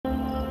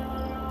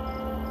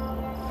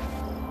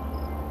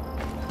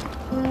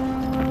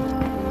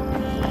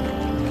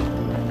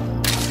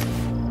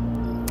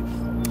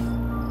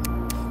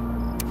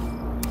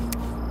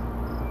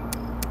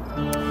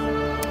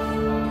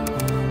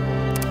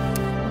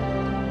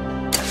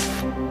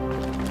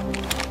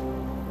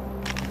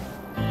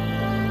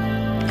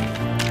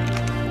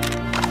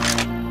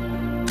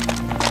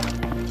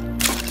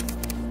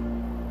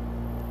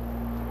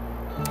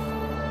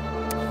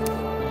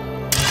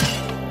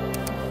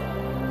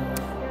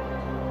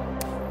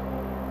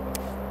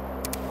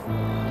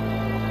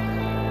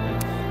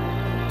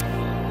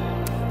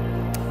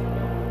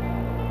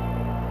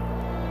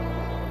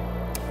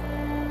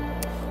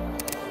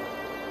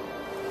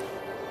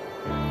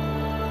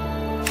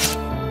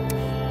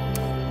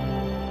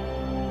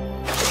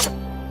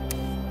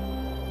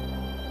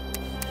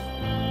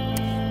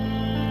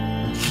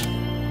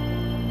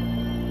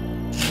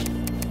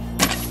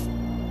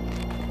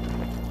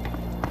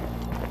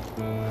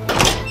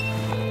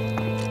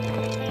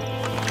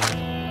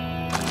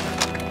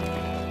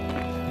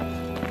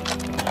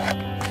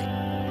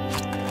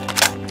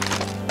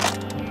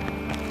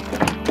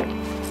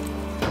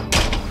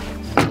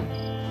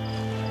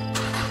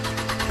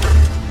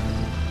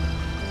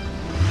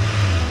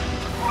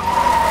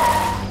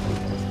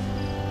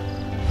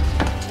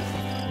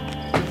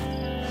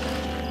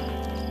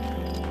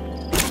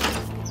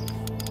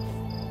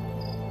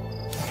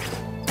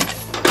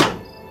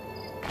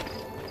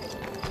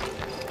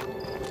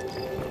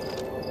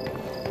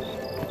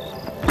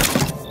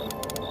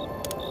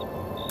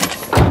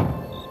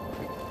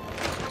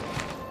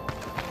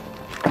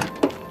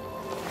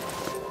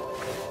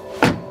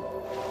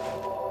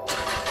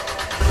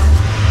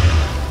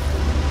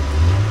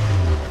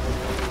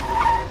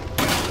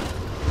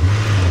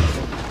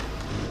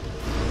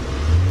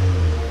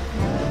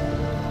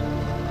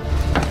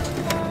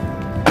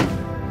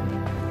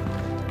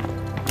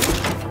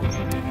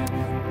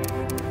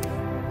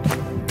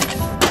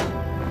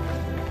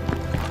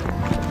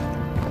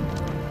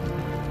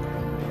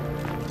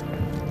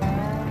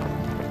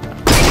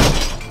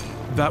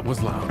That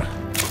was loud.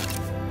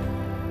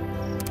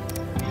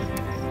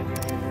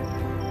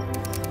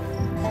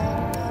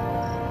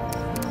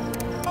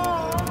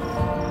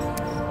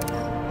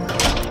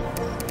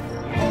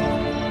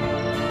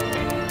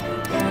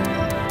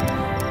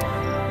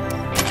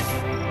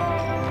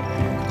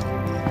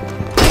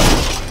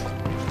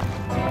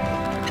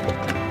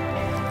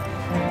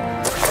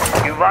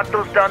 You locked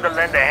those down to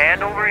lend a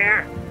hand over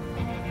here?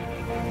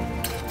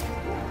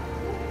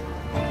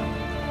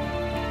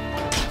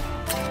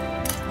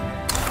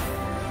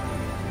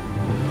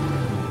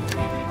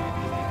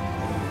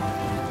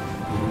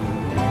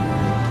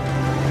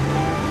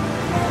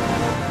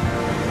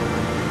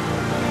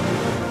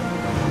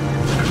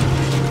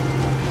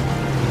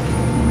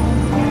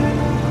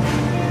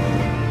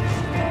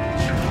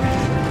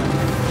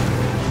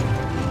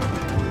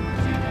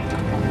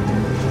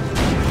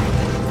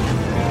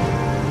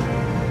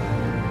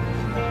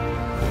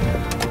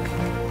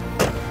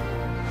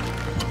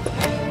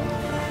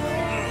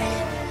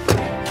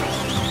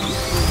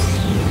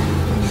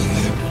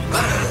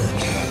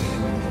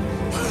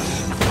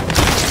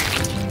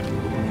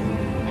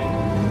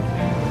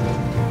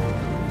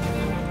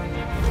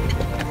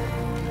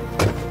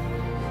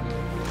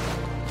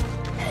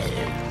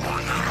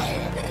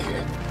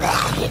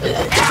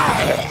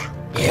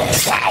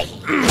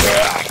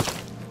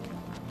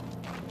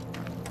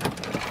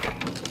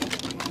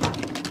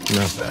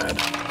 Not bad.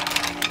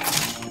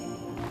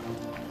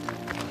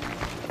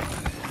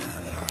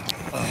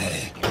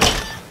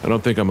 I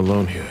don't think I'm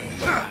alone here.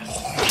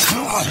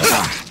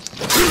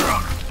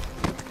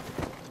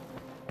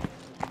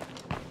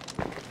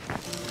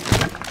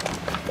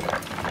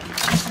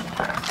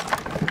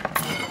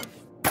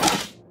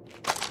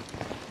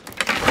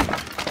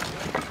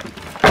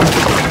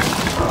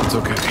 It's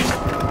okay.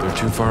 They're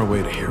too far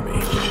away to hear me.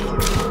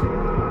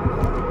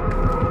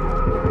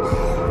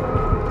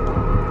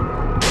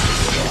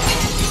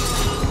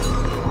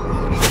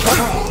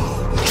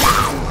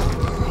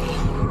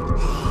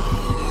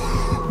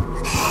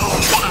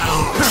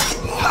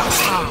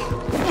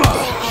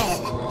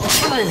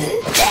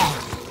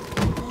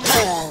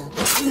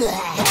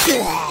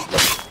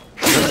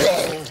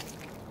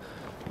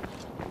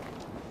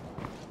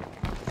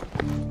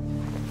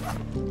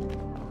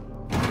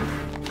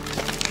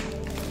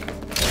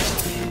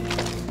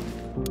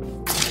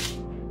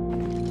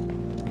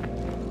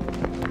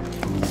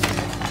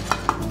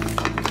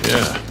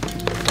 Yeah,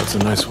 that's a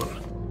nice one.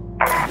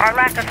 Our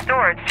lack of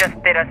storage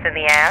just bit us in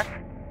the ass.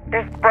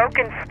 There's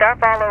broken stuff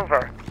all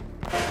over.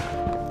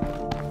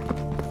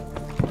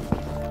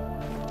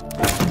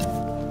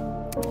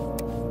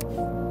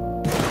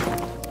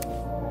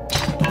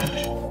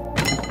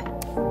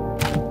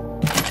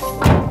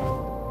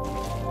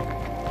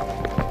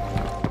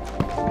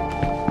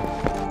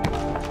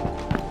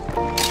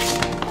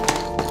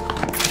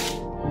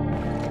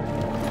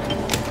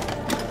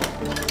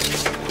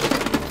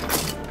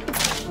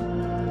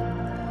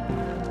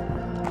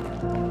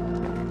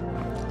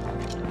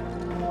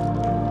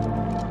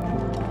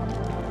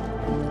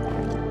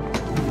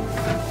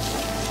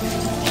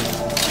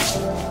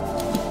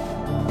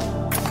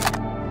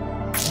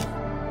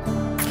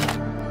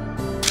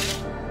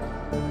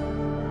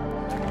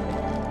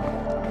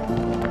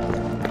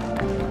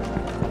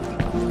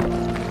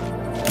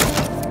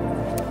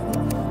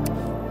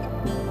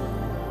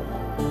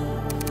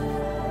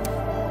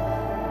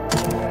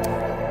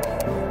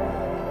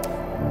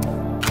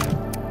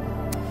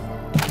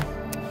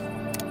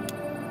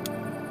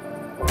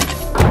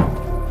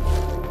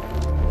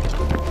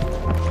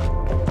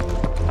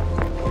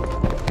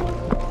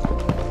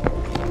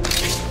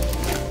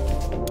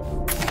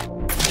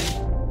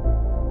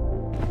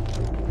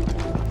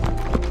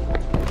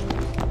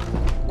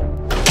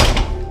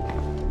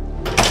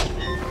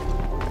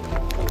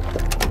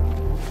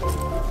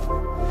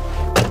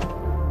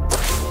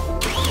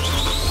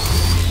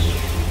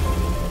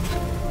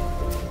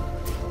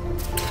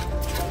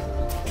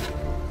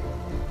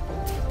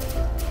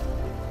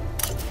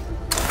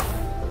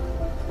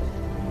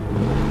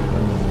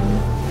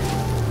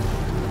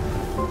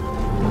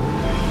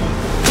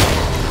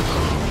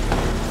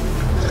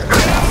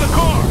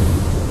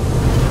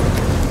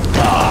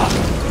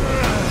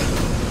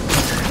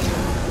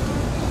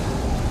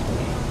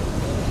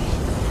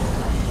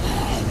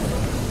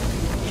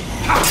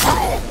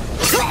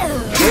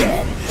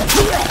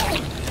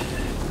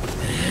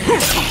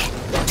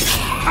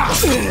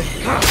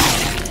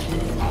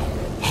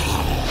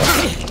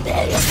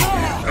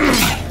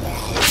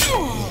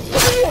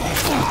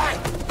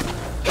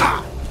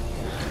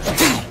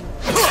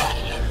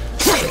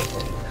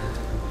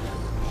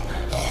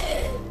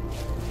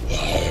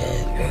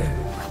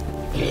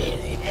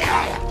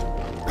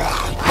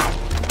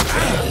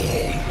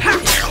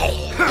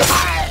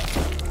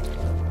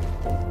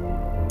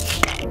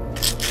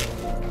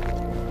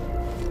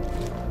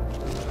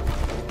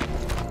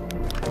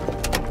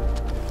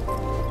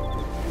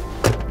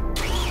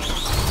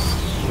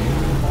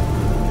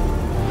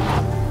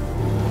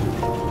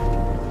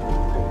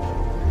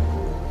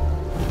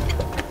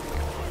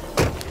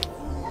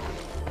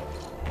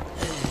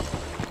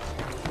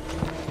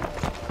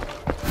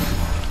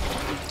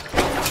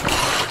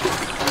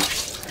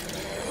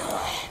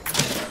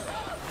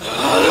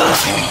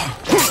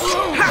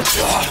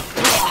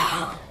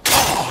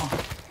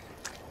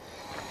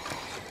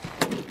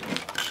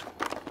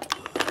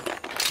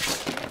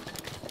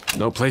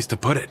 no place to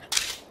put it.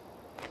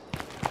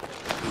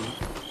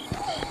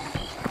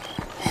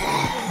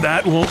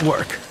 That won't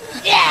work.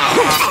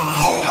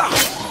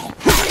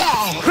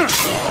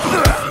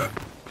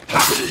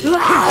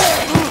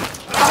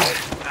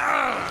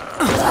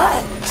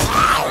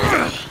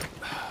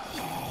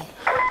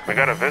 We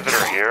got a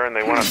visitor here and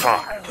they want to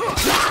talk.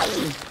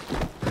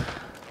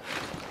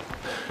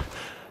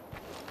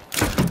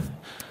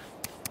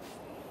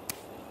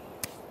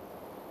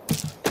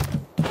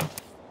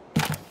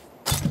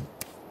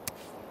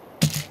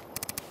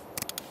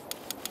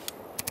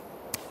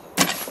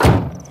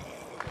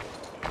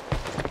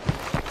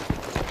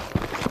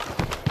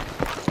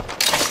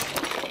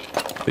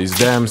 These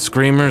damn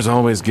screamers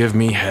always give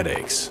me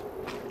headaches.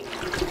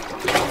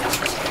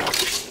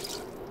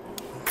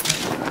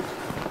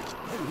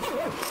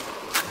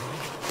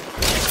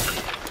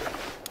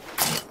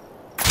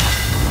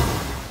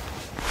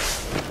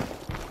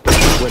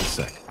 Wait a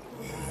sec.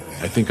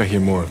 I think I hear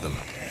more of them.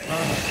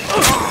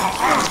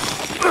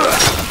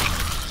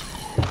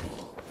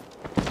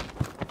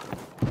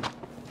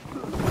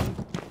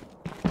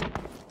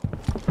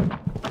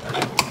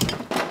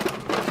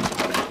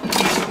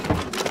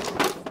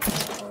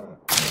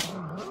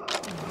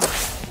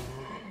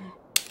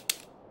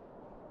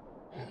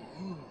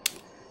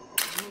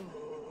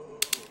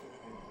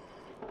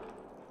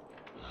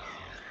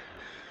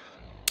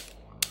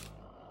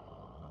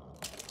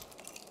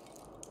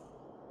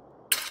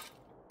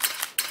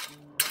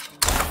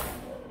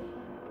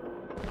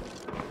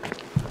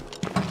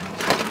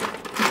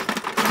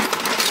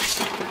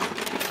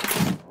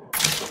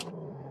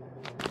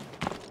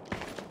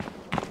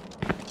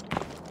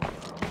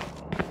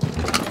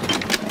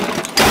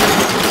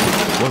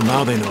 Well,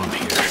 now they know I'm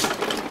here.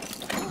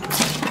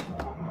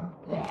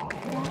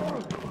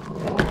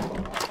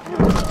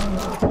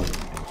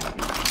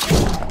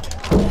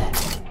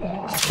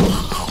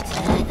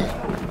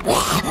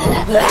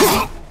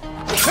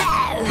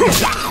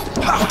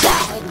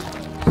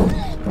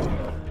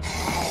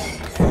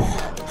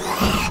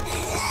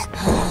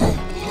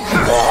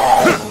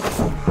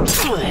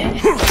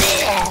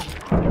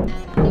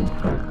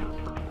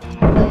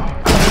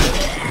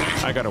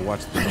 I gotta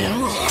watch the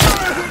noise.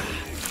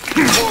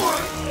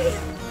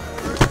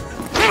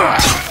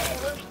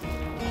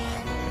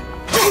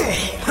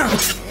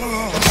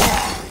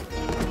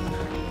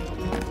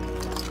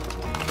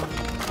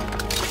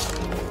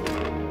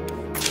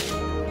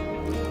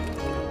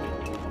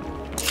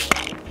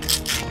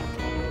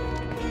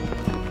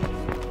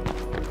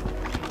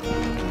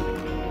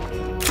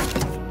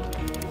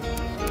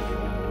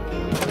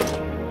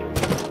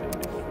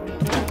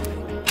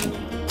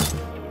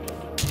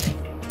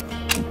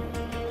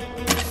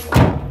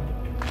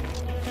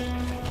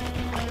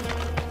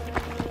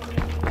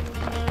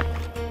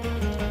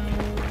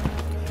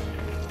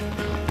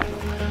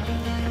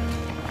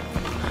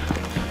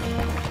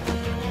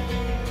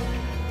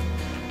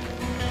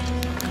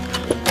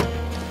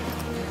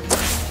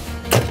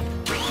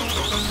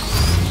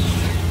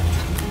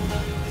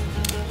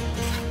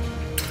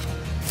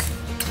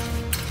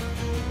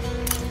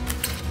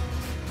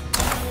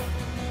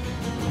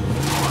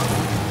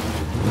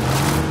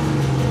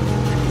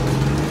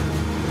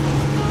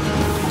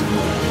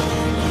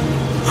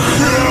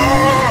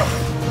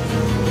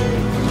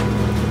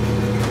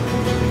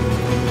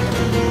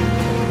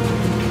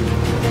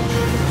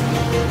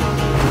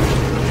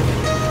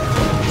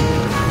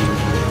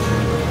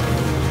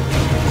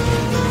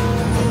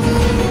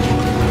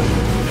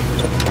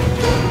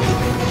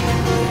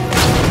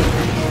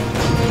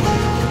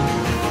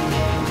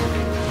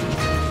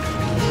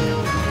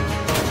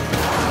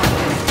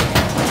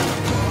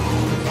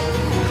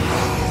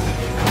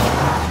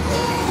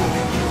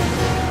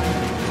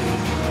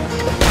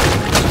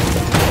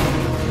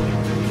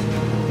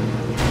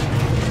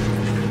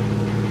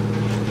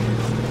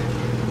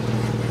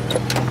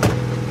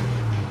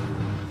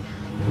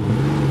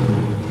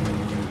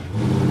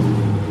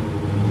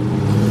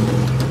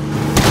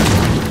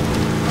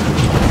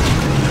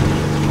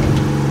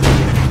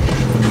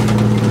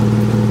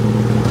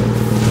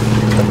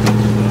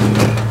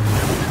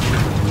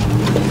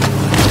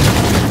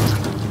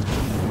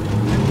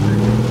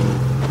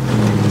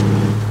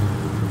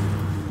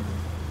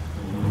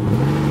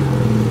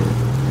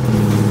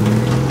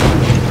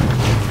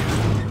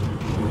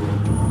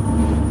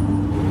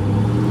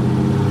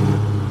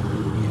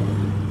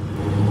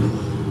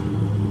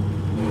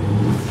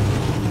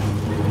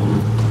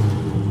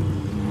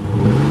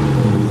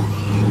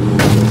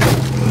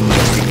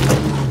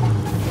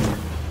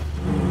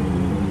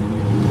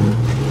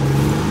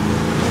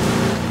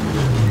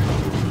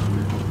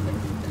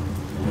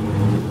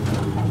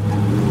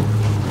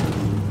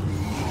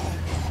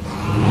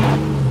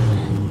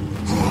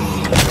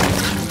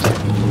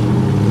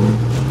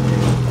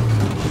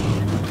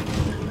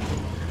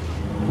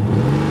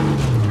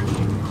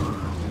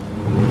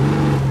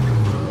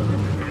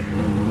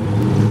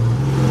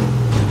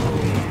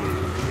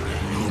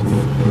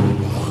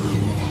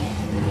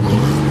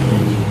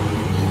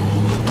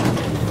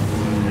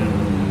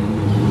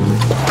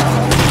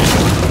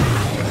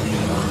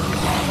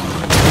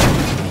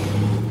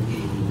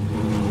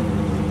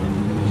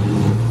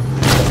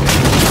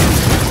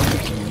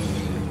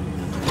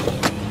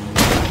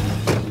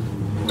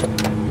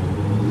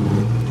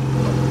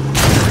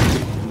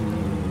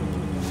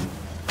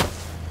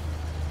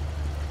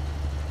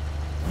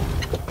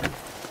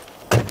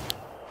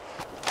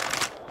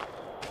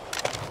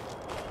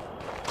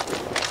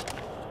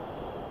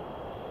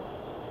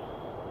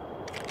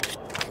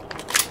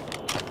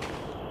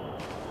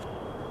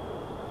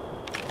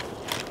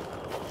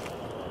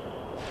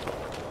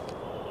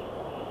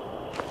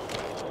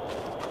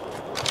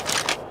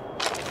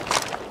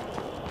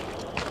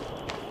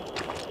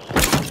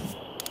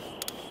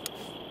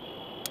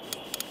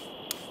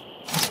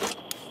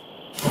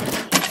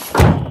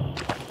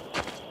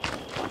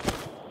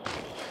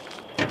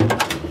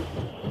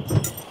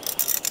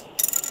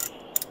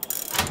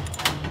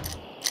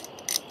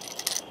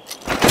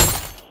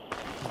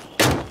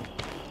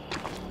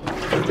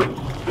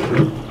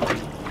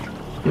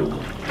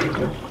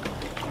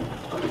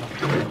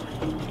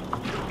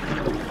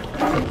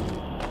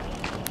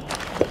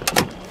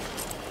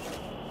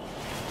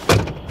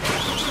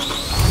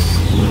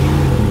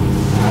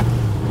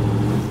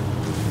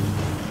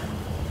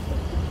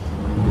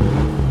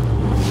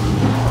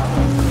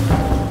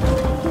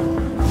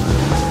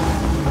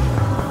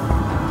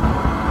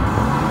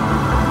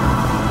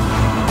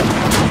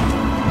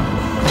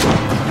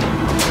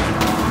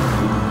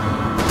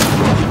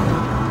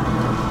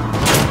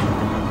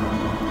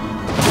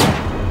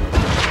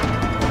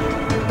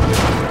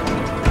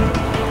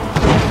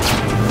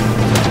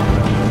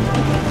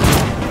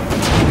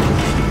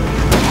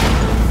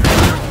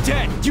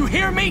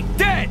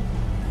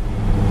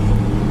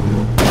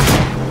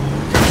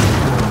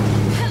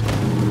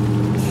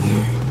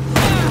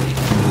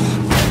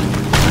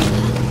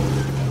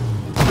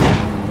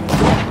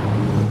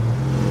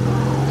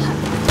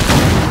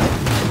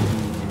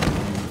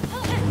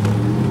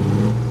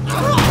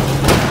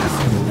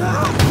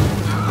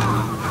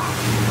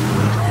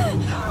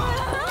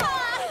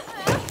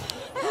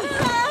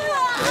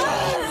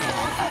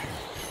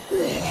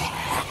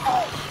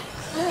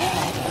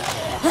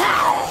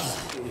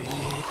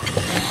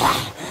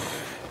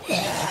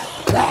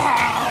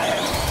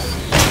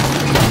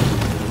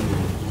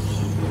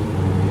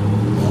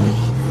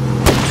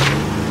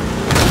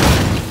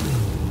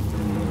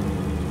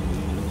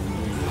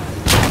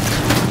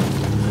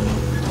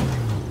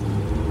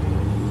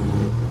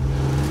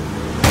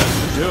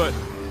 Do it.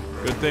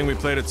 Good thing we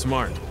played it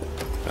smart.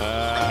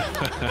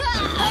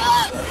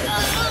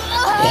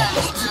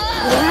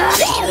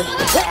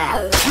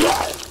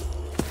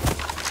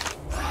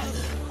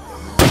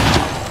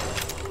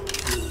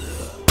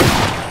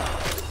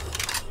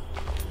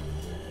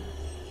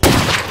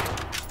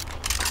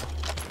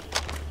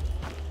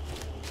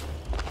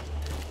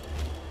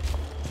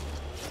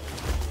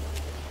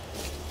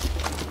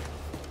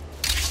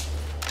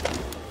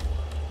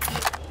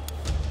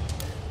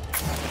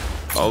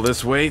 All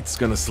this weight's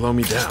gonna slow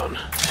me down.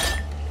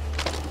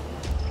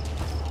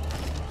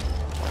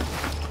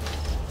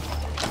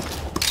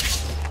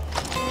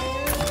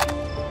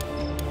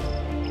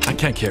 I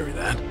can't carry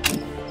that.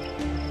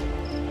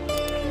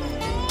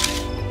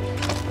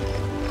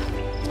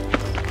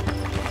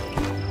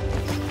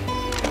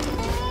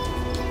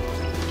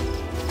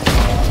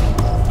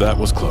 That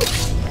was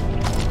close.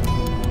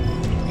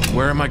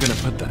 Where am I gonna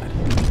put that?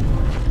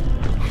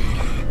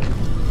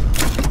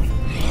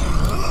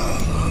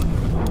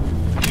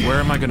 Where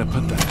am I gonna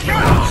put that?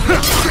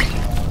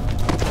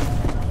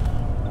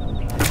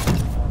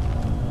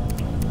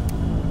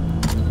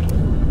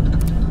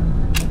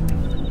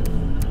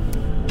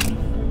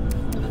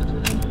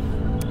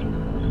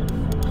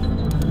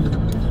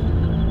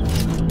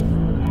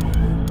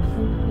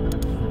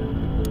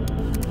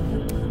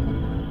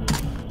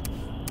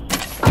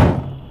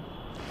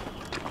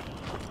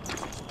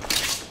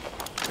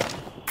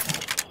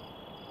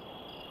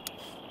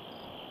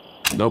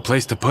 No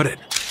place to put it.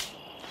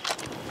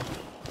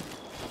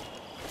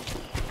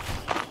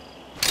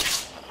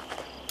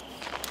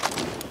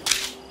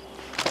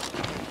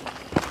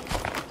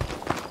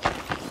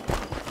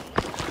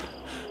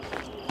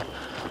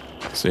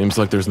 Seems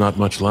like there's not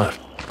much left.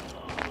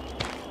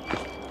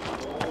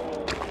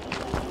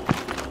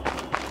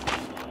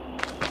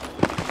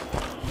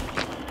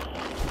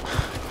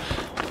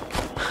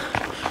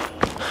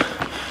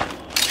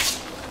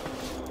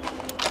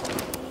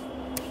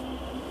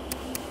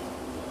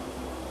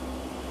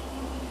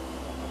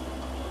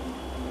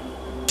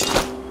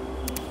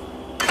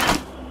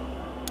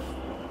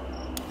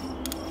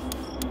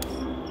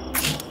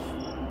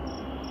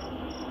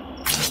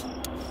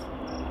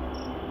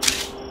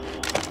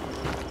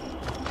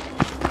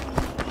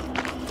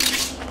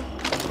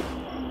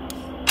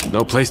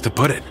 No place to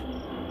put it.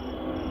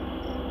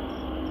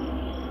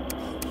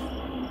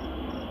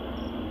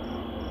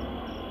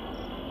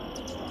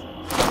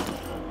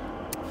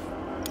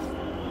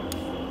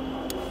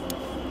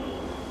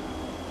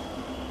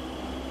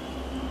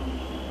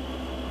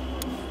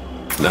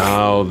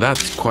 Now,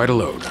 that's quite a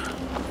load.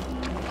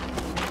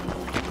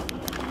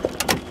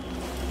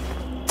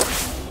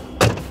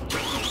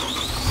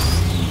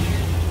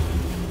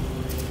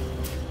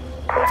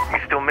 You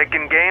still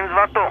making games,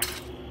 vato?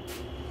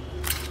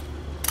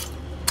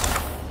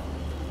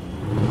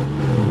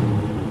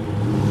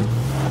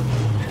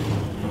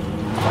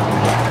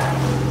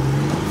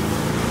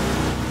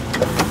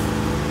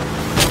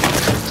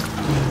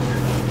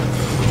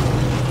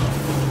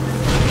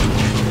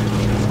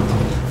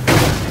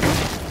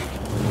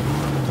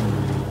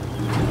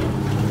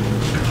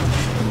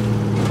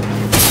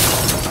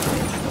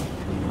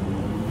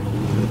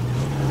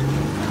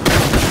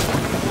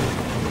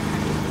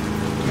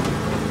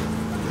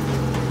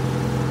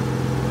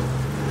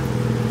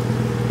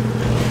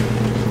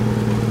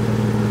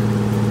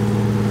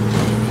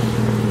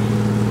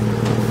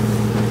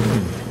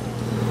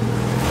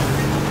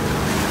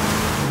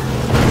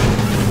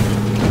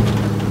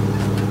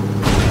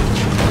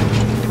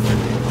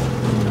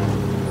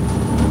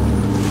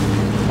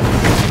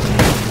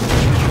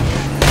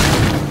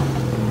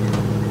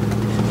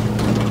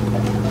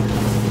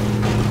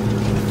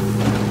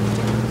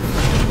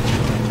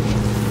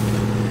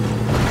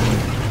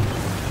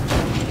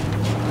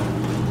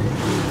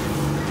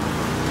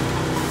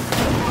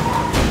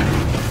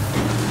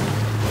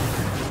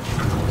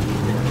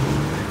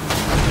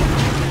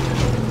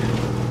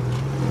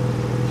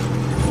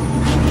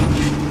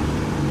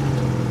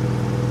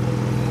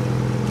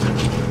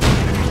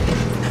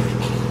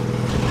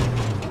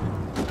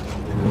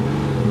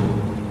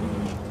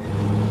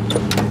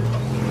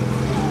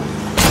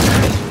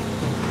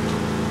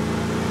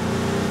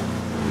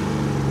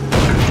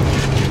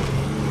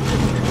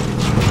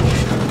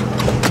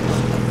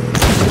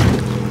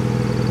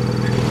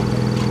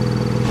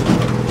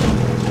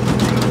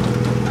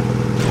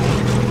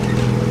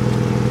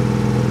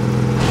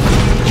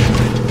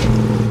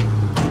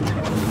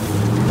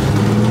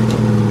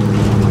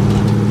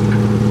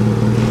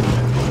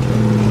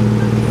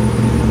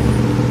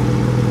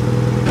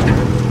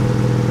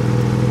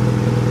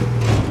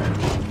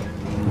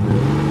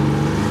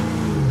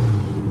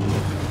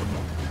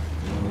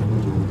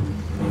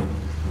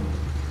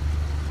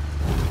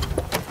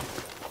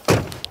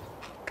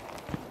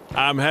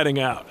 I'm heading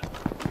out.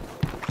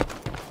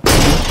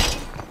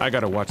 I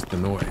gotta watch the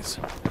noise.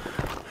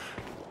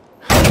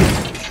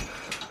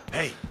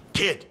 Hey,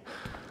 kid.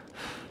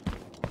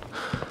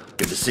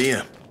 Good to see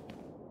you.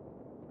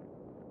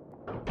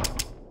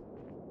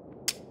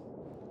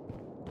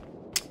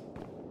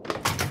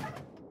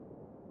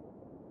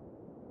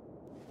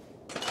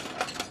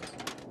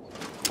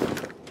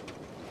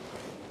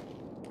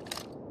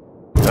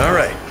 All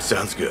right,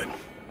 sounds good.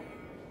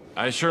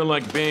 I sure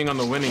like being on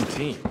the winning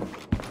team.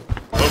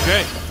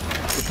 Okay,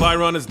 supply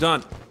run is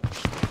done.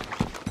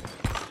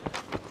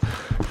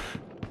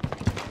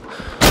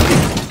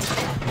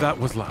 That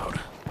was loud.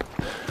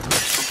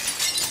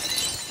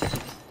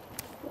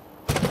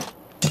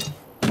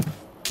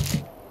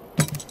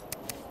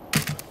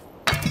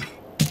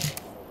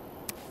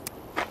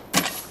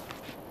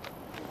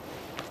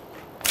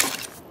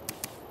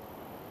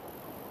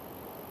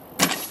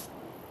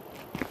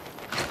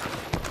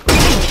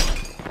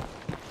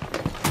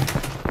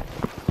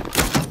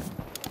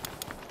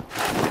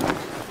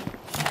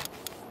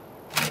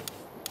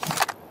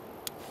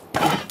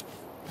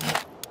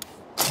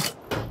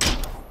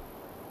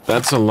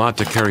 That's a lot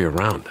to carry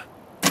around.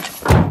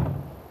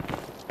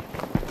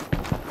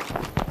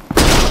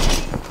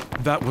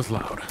 That was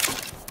loud.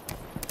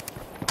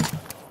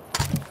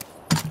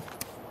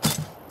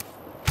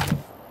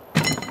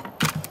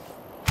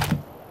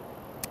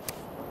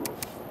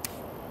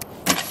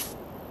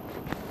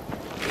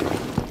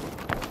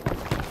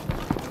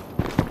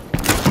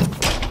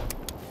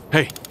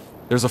 Hey,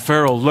 there's a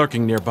feral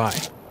lurking nearby.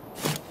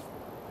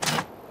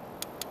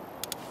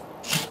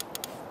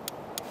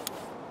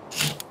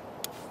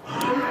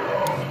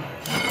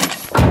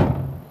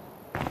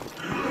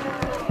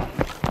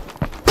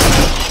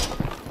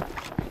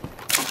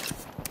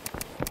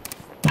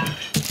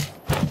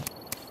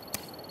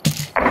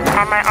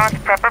 On my aunt's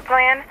prepper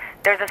plan,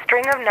 there's a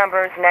string of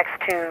numbers next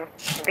to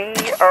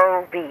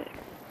BOB.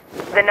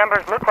 The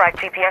numbers look like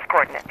GPS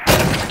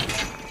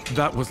coordinates.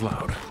 That was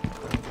loud.